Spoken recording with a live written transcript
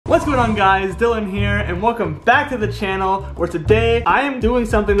What's going on, guys? Dylan here, and welcome back to the channel, where today I am doing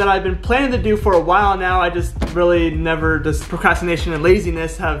something that I've been planning to do for a while now. I just really never, just procrastination and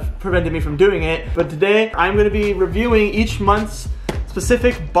laziness have prevented me from doing it. But today I'm going to be reviewing each month's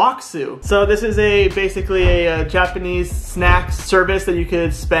specific boxu. So this is basically a Japanese snacks service that you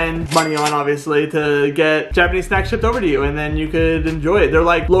could spend money on, obviously, to get Japanese snacks shipped over to you, and then you could enjoy it. They're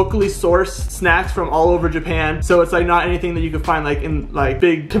like locally sourced snacks from all over Japan, so it's like not anything that you could find like in like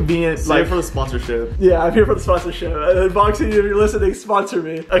big convenient. Like for the sponsorship. Yeah, I'm here for the sponsorship. Boxu, if you're listening, sponsor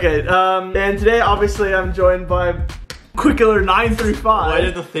me. Okay, and today obviously I'm joined by Quickiller935. I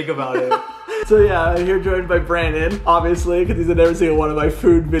didn't have to think about it. So yeah, I'm here joined by Brandon, obviously, because he's in every single one of my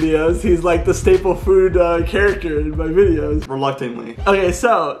food videos. He's like the staple food character in my videos. Reluctantly. Okay,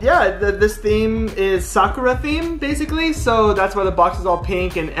 so yeah, this theme is Sakura theme, basically. So that's why the box is all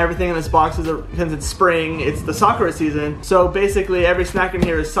pink and everything in this box is, since it's spring, it's the Sakura season. So basically every snack in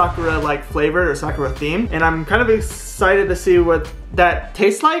here is Sakura like flavored or Sakura themed. And I'm kind of excited to see what that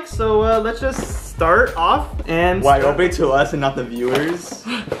tastes like. So let's just start off and Why, obey to us and not the viewers?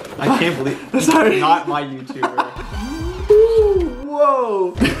 I can't believe Sorry. Not my YouTuber.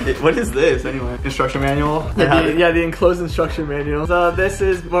 Whoa! What is this anyway? Instruction manual? Yeah, the enclosed instruction manual. So this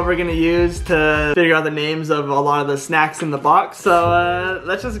is what we're gonna use to figure out the names of a lot of the snacks in the box. So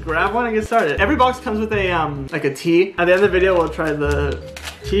let's just grab one and get started. Every box comes with a like a tea. At the end of the video, we'll try the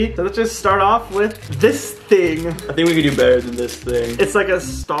tea. So let's just start off with this thing. I think we could do better than this thing. It's like a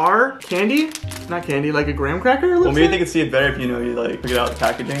star candy. Not candy, like a graham cracker. Well, maybe they could see it better if you like figure out the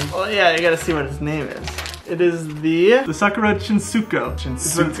packaging. Well, yeah, you gotta see what its name is. It is the Sakura Shinsuko.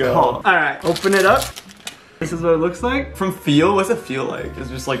 Is what it's called. All right, open it up. This is what it looks like. From feel, what's it feel like? It's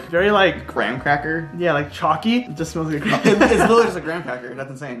just like Very like, graham cracker. yeah, like chalky. It just smells like a graham. It's literally just a graham cracker.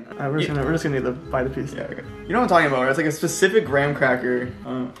 That's insane. We're just gonna need to buy the piece. Yeah, okay. You know what I'm talking about, right? It's like a specific graham cracker.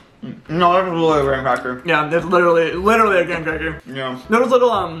 No, it's literally a graham cracker. Yeah, there's literally a graham cracker. Yeah. Those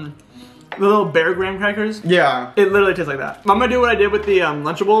little bear graham crackers. Yeah. It literally tastes like that. I'm gonna do what I did with the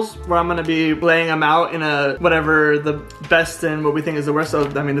Lunchables, where I'm gonna be laying them out in a whatever the best and what we think is the worst. So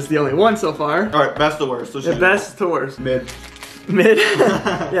I mean, this is the only one so far. All right, best to worst. The best to worst. Mid. Mid.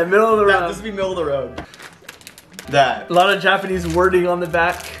 Yeah, middle of the road. This would be middle of the road. That. A lot of Japanese wording on the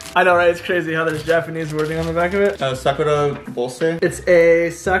back. I know, right? It's crazy how there's Japanese wording on the back of it. Sakura Bose? It's a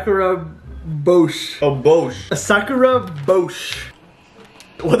Sakura Bosch. Oh, Bosch. A Sakura Bosch.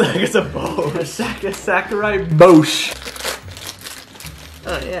 What the heck is a Bosch? A Sakurai Bosch.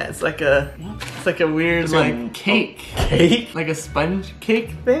 Oh yeah, it's like a weird It's like like cake. Cake? Like a sponge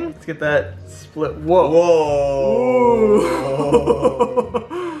cake thing. Let's get that split. Whoa. Whoa.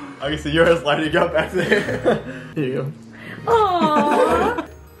 I can see yours lighting up back there. Here you go. Aww.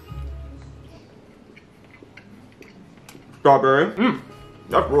 Strawberry.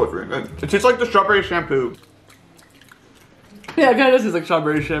 That's really pretty good. It tastes like the strawberry shampoo. Yeah, it kind of does taste like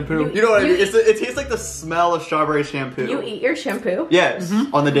strawberry shampoo. You know what I mean? It tastes like the smell of strawberry shampoo. You eat your shampoo? Yes,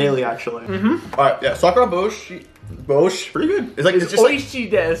 on the daily actually. Alright, yeah, Sakura Bosch. Bosch, pretty good. It's just like Oishi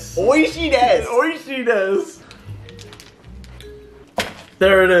desu. Oishi desu. Oishi desu.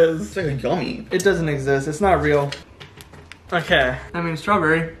 There it is. It's like a yummy. It doesn't exist. It's not real. Okay. I mean,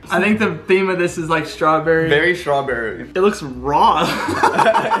 strawberry. I think the theme of this is like strawberry. Very strawberry. It looks raw.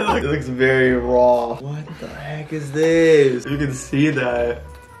 It looks very raw. What the heck is this? You can see that.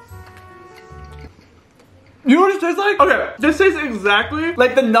 You know what it tastes like? Okay, this tastes exactly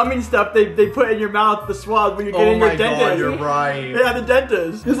like the numbing stuff they put in your mouth, the swab when you get in your dentist. God, you're right. Yeah, the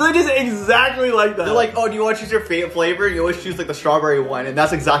dentist. This like is exactly like that. They're like, oh, do you want to choose your favorite flavor? You always choose like the strawberry one, and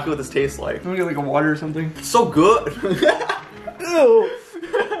that's exactly what this tastes like. I'm gonna get like a water or something. It's so good. Ew.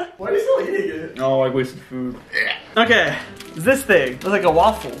 Why are you still eating it? Oh, I wasted food. Okay, this thing looks like a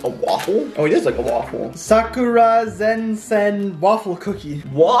waffle. A waffle? Oh, it is like a waffle. Sakura Zen waffle cookie.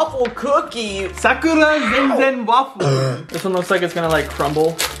 Waffle cookie. Sakura Zen waffle. This one looks like it's gonna like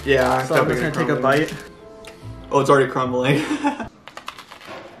crumble. Yeah, So I'm just gonna take a bite. Oh, it's already crumbling. Oh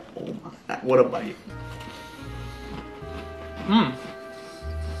my, what a bite.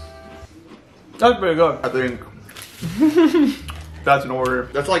 That's pretty good. I think that's an order.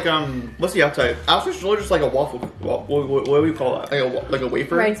 That's like what's the outside? Outside's really just like a waffle. What do we call that? Like a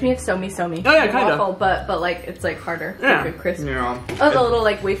wafer? Reminds me of Somi Somi. Oh, yeah, kinda. Waffle, but like it's like harder. Yeah. Like a crisp. Yeah. Oh, the little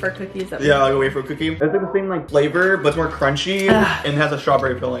like wafer cookies. That Yeah, like a wafer cookie. It's like the same like flavor, but it's more crunchy and has a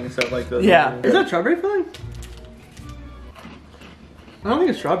strawberry filling instead of like the. Yeah. Is that strawberry filling? I don't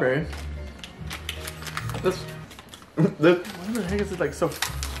think it's strawberry. This. What the heck is it like so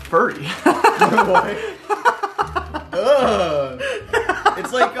furry? Ugh.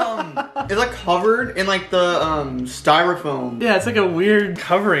 It's like covered in like the styrofoam. Yeah, it's like a weird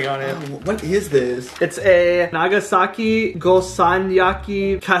covering on it. What is this? It's a Nagasaki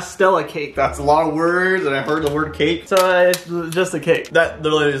Gosanyaki Castella cake. That's a lot of words, and I heard the word cake. So it's just a cake. That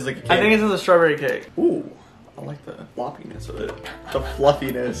literally is like a cake. I think it's just a strawberry cake. Ooh, I like the floppiness of it. The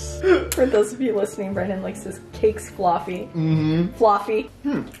fluffiness. For those of you listening, Brendan likes his cakes floppy. Mm-hmm. Floppy.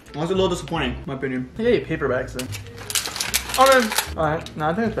 That's a little disappointing, in my opinion. Yeah, you paperbacks then. Okay. Alright, no,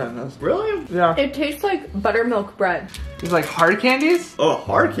 I think it's better than this. Really? Yeah. It tastes like buttermilk bread. It's like hard candies? Oh,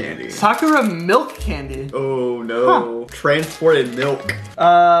 hard candy. Sakura milk candy. Oh no. Transported milk.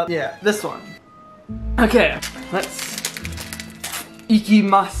 Yeah, this one. Okay, let's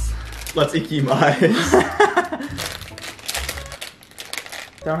ikimasu. Let's ikimasu.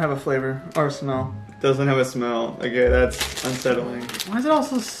 They don't have a flavor or a smell. Doesn't have a smell. Okay, that's unsettling. Why is it all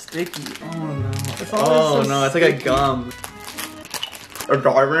so sticky? Oh no. It's always Oh so no, it's like a sticky. gum. A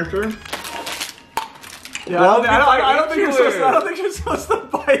dry rinser? Yeah, Why would you I bite don't think you're into supposed to, it? I don't think you're supposed to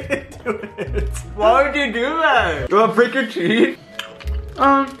bite into it. Why would you do that? You wanna break your teeth?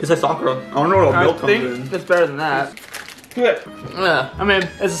 It's like Sakura. I don't know what I milk comes think in. it's better than that. Yeah, I mean,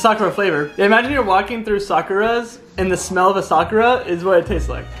 it's a Sakura flavor. Imagine you're walking through Sakuras and the smell of a Sakura is what it tastes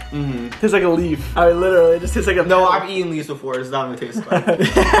like. Mm-hmm. It tastes like a leaf. I mean, literally, it just tastes like a No, I've eaten these before. It's not what it tastes like.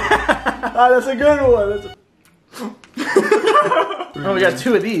 Ah, that's a good one. Oh, we got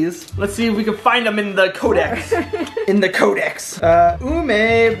 2 of these. Let's see if we can find them in the codex. In the codex.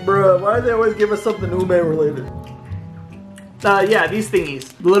 Ume, bro. Why do they always give us something Ume related? Yeah, these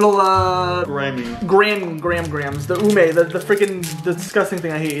thingies. The little, Grammy. grams. The Ume, the freaking disgusting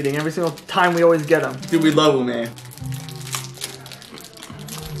thing I hate eating. Every single time we always get them. Dude, we love ume.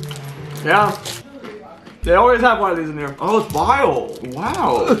 Yeah. They always have one of these in here. Oh, it's vile.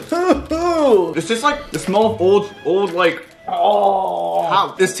 Wow. It's just like the smell of old like Oh.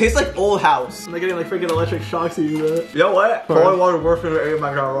 house. This tastes like old house. I'm getting like freaking electric shocks eating that. You know what? Probably one of the worst things I've ever in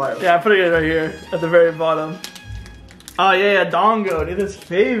my entire life. Yeah, I'm putting it right here at the very bottom. Oh yeah, Dongo, Nathan's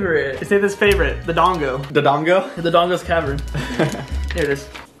favorite. It's Nathan's favorite, the Dongo. The dongo? The Dongo's Cavern. Here it is.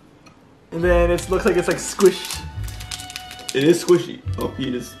 And then it looks like it's like squished. It is squishy. Oh,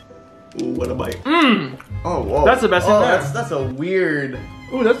 he is. Ooh, what a bite. Mmm. Oh, whoa. That's the best thing there. That's a weird.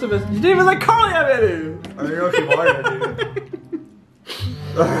 Ooh, that's the best. You didn't even let Carly have it. I didn't know what you wanted, dude.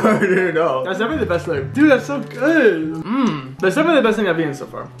 I didn't know. That's definitely the best thing. Dude, that's so good. Mmm. That's definitely the best thing I've eaten so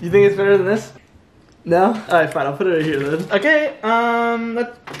far. You think it's better than this? No? Alright, fine. I'll put it right here then. Okay,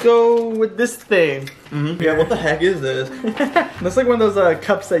 let's go with this thing. Mm-hmm. Yeah, what the heck is this? That's like one of those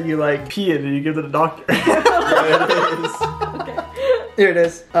cups that you like pee in and you give to the doctor. Yeah, it is. Here it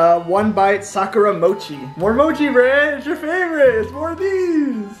is. 1 bite Sakura Mochi. More mochi, Brad. It's your favorite. It's more of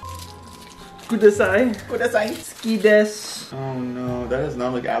these. Kudasai. Kudasai. Ski desu. Oh no, that does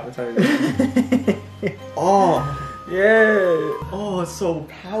not look appetizing. Oh. Yeah. Oh, it's so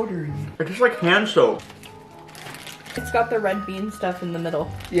powdery. It's just like hand soap. It's got the red bean stuff in the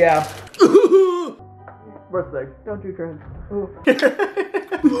middle. Yeah. Birthday. Don't do drugs.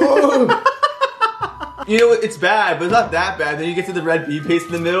 You know, it's bad, but it's not that bad. Then you get to the red bean paste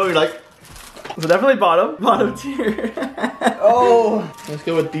in the middle, you're like, So definitely bottom tier. oh. Let's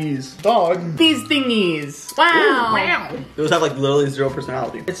go with these. Dog. These thingies. Wow. Those have like literally 0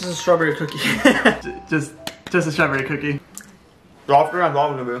 personality. It's just a strawberry cookie. just a strawberry cookie. Softer and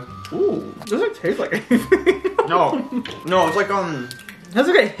softer to be. Ooh. It doesn't taste like anything. No, it's like It has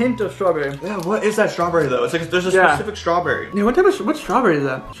like a hint of strawberry. Yeah, what is that strawberry though? It's like there's a Yeah. specific strawberry. Yeah, what strawberry is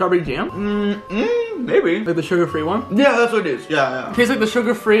that? Strawberry jam? Maybe. Like the sugar-free one? Yeah, that's what it is. Yeah. Tastes like the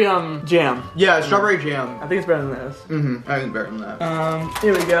sugar-free jam. Yeah, strawberry jam. I think it's better than this. I think better than that.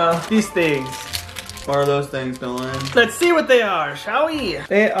 Here we go. These things. What are those things, Dylan? Let's see what they are, shall we?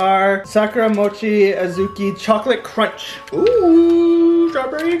 They are Sakura Mochi Azuki Chocolate Crunch. Ooh,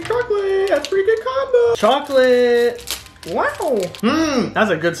 strawberry and chocolate. That's a pretty good combo. Chocolate. Wow.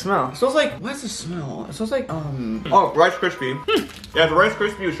 That's a good smell. It smells like, what's the smell? It smells like, oh, Rice Krispie. Yeah, it's a Rice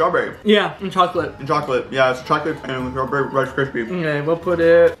Krispie with strawberry. Yeah, and chocolate. And chocolate. Yeah, it's chocolate and with strawberry Rice Krispie. Okay, we'll put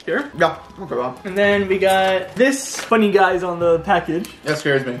it here. Yeah, okay, well. And then we got this funny guys on the package. That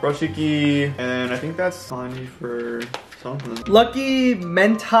scares me. Roshiki, and I think that's kanji for something. Lucky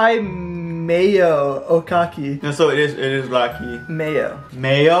Mentai Mayo Okaki. No, so it is lucky. Mayo.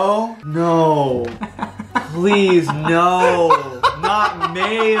 Mayo? No. Please, no. Not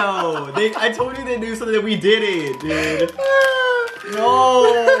mayo. I told you they knew something that we didn't, dude. No.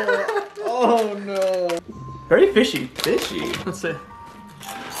 Oh, no. Very fishy. Fishy. Let's see.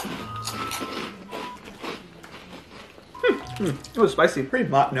 It was spicy. Pretty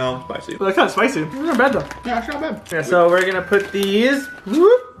hot. No, spicy. Well, that's kind of spicy. It's not bad though. Yeah, it's not bad. Yeah, so we're gonna put these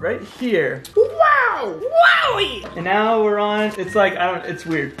whoop, right here. Wow! Wowie! And now we're on. It's like it's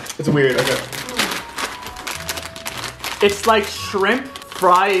weird. It's weird. Okay. It's like shrimp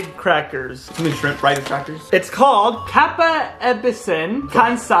fried crackers. Something shrimp fried crackers. It's called Kappa Ebisen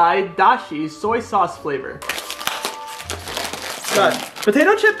Kansai Dashi soy sauce flavor. God,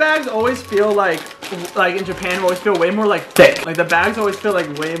 potato chip bags always feel like in Japan always feel way more like thick. Like the bags always feel like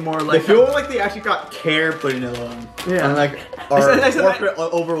way more like. They feel like they actually got care put in them. Yeah. And like our Except- corporate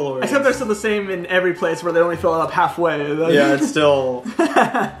overlords. Except they're still the same in every place where they only fill it up halfway. Yeah, it's still.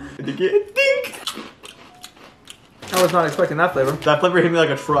 Dink. I was not expecting that flavor. That flavor hit me like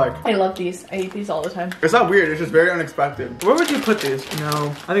a truck. I love these. I eat these all the time. It's not weird. It's just very unexpected. Where would you put these? No,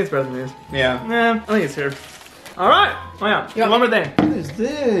 I think it's better than these. Yeah. Nah, I think it's here. All right. Oh yeah. You want One more thing. What is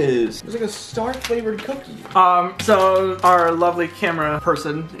this? It's like a star flavored cookie. So our lovely camera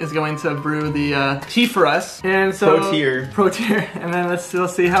person is going to brew the tea for us, and so Pro tier, and then let's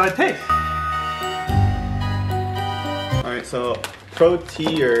see how it tastes. All right, so pro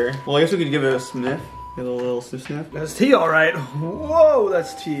tier. Well, I guess we could give it a sniff. Get a little sniff. That's tea, all right. Whoa,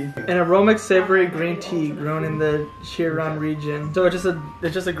 that's tea. An aromatic, savory green tea grown in the Chiron region. So it's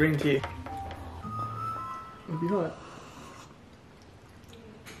just a green tea.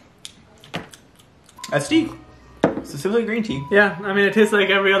 That's tea. It's simply green tea. Yeah, I mean it tastes like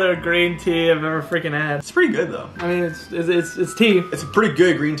every other green tea I've ever freaking had. It's pretty good though. I mean it's tea. It's a pretty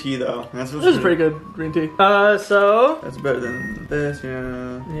good green tea though. That's what's This is pretty good green tea. So That's better than this.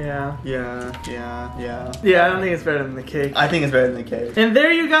 Yeah. yeah, I don't think it's better than the cake. I think it's better than the cake. And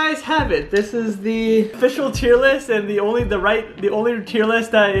there you guys have it. This is the official tier list and the only tier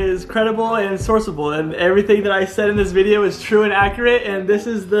list that is credible and sourceable. And everything that I said in this video is true and accurate. And this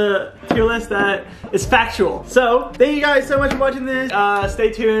is the tier list that is factual. So thank you guys so much for watching this.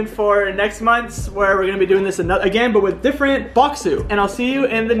 Stay tuned for next month's where we're gonna be doing this again, but with different boksu. And I'll see you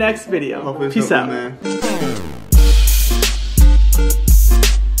in the next video. Hopefully it's Peace not out. man.